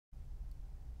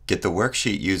Get the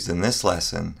worksheet used in this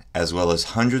lesson, as well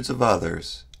as hundreds of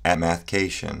others, at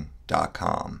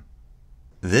Mathcation.com.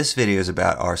 This video is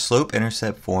about our Slope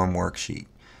Intercept Form worksheet.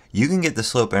 You can get the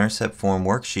Slope Intercept Form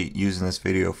worksheet using this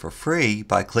video for free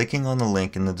by clicking on the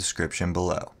link in the description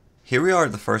below. Here we are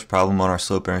at the first problem on our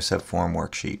Slope Intercept Form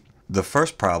worksheet. The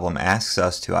first problem asks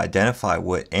us to identify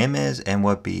what m is and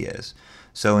what b is.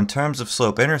 So in terms of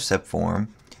Slope Intercept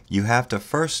Form, you have to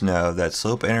first know that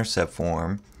Slope Intercept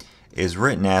Form is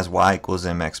written as y equals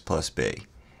mx plus b.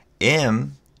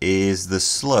 M is the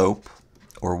slope,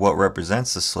 or what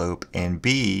represents the slope, and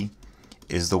b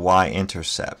is the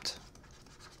y-intercept.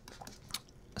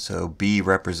 So b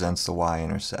represents the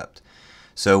y-intercept.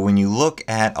 So when you look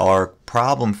at our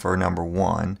problem for number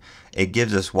 1, it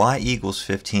gives us y equals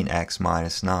 15x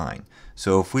minus 9.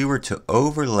 So if we were to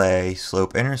overlay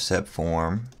Slope Intercept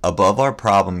Form above our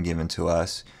problem given to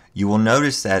us, you will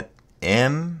notice that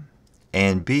m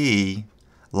and b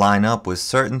line up with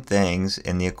certain things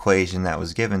in the equation that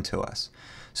was given to us.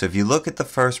 So if you look at the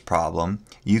first problem,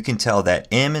 you can tell that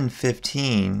m and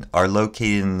 15 are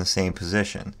located in the same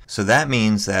position. So that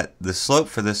means that the slope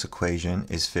for this equation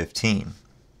is 15.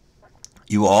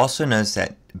 You will also notice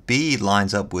that b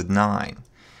lines up with 9.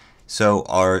 So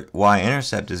our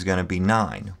y-intercept is going to be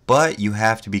 9. But you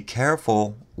have to be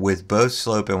careful with both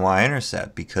slope and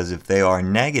y-intercept, because if they are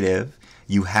negative,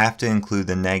 you have to include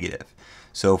the negative.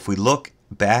 So if we look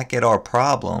back at our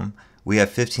problem, we have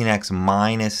 15x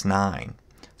minus 9.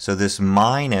 So this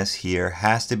minus here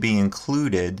has to be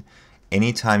included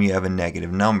anytime you have a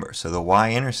negative number. So the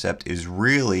y-intercept is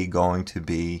really going to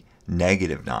be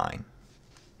negative 9.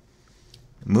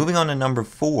 Moving on to number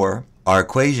 4, our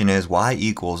equation is y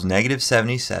equals negative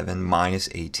 77 minus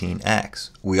 18x.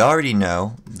 We already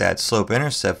know that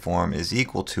slope-intercept form is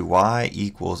equal to y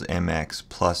equals mx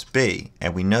plus b.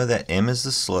 And we know that m is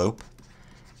the slope,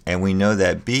 and we know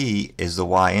that b is the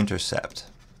y-intercept.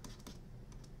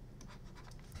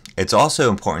 It's also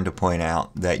important to point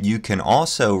out that you can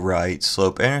also write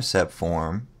slope-intercept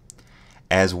form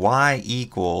as y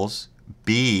equals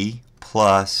b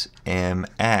plus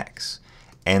mx.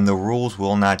 And the rules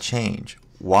will not change.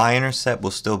 Y-intercept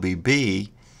will still be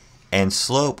b, and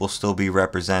slope will still be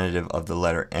representative of the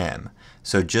letter m.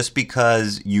 So just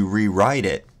because you rewrite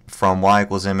it from y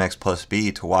equals mx plus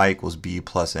b to y equals b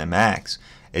plus mx,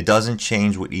 it doesn't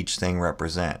change what each thing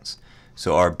represents.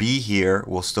 So our b here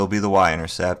will still be the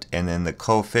y-intercept, and then the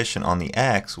coefficient on the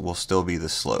x will still be the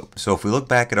slope. So if we look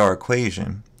back at our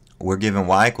equation, we're given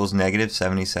y equals negative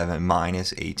 77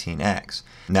 minus 18x.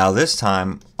 Now this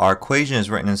time, our equation is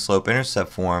written in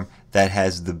slope-intercept form that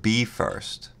has the b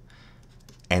first,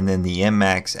 and then the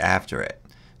mx after it.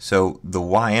 So the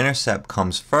y-intercept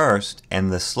comes first,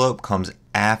 and the slope comes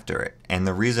after it. And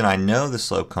the reason I know the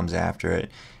slope comes after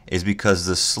it is because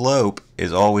the slope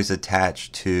is always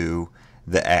attached to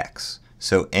the x.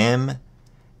 So m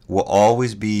will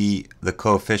always be the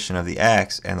coefficient of the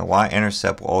x, and the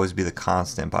y-intercept will always be the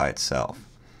constant by itself.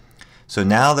 So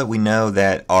now that we know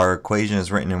that our equation is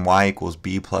written in y equals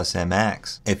b plus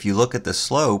mx, if you look at the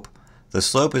slope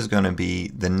is going to be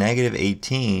the negative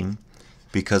 18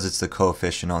 because it's the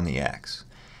coefficient on the x.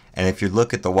 And if you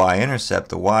look at the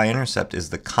y-intercept is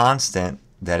the constant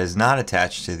that is not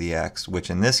attached to the x, which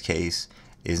in this case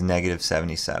is negative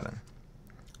 77.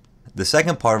 The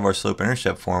second part of our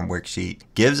slope-intercept form worksheet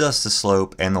gives us the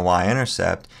slope and the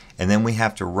y-intercept, and then we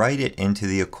have to write it into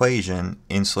the equation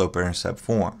in slope-intercept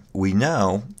form. We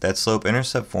know that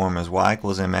slope-intercept form is y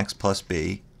equals mx plus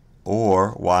b,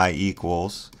 or y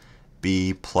equals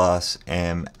b plus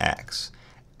mx.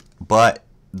 But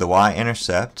the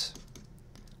y-intercept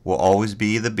will always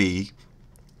be the b,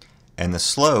 and the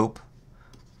slope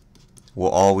will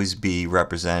always be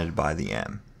represented by the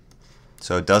m.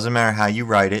 So it doesn't matter how you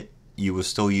write it, you will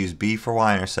still use b for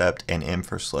y-intercept and m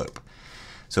for slope.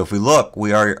 So if we look,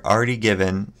 we are already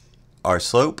given our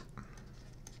slope,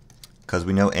 because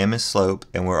we know m is slope,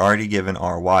 and we're already given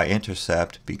our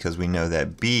y-intercept because we know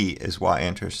that b is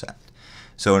y-intercept.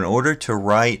 So in order to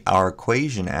write our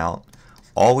equation out,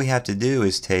 all we have to do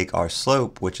is take our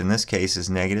slope, which in this case is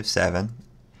negative 7,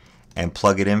 and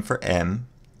plug it in for m.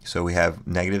 So we have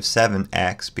negative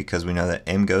 7x because we know that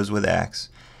m goes with x.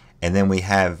 And then we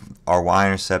have our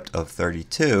y-intercept of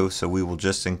 32, so we will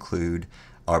just include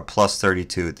our plus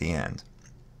 32 at the end.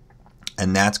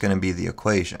 And that's going to be the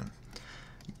equation.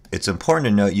 It's important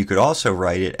to note you could also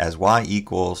write it as y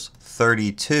equals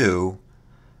 32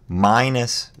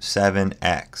 minus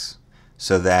 7x,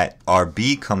 so that our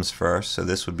b comes first, so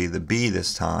this would be the b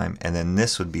this time, and then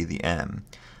this would be the m.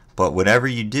 But whatever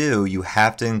you do, you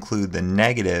have to include the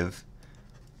negative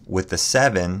with the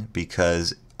 7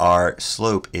 because our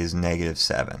slope is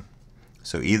 -7.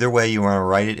 So either way you want to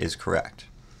write it is correct.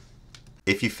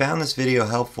 If you found this video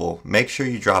helpful, make sure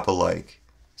you drop a like,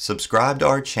 subscribe to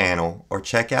our channel, or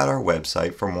check out our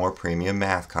website for more premium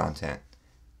math content.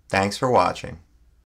 Thanks for watching.